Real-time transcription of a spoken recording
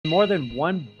more than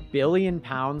 1 billion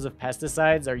pounds of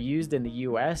pesticides are used in the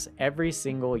US every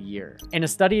single year. And a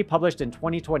study published in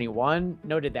 2021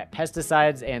 noted that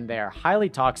pesticides and their highly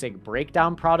toxic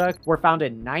breakdown product were found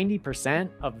in 90%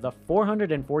 of the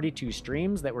 442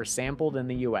 streams that were sampled in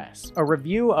the US. A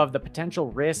review of the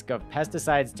potential risk of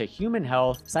pesticides to human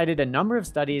health cited a number of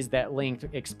studies that linked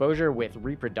exposure with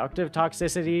reproductive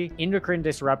toxicity, endocrine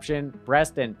disruption,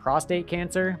 breast and prostate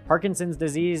cancer, Parkinson's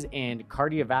disease, and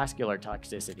cardiovascular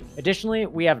toxicity. Additionally,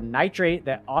 we have nitrate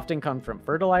that often comes from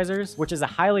fertilizers, which is a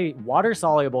highly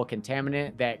water-soluble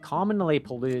contaminant that commonly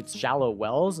pollutes shallow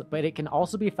wells, but it can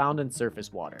also be found in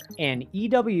surface water. An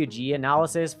EWG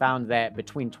analysis found that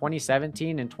between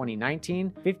 2017 and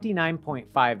 2019,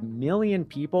 59.5 million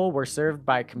people were served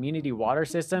by community water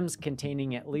systems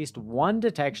containing at least one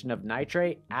detection of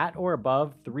nitrate at or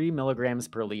above 3 milligrams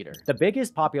per liter. The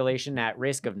biggest population at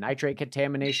risk of nitrate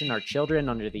contamination are children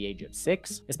under the age of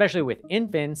 6, especially with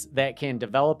infants that can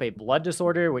develop a blood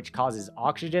disorder which causes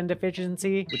oxygen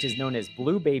deficiency, which is known as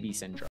blue baby syndrome.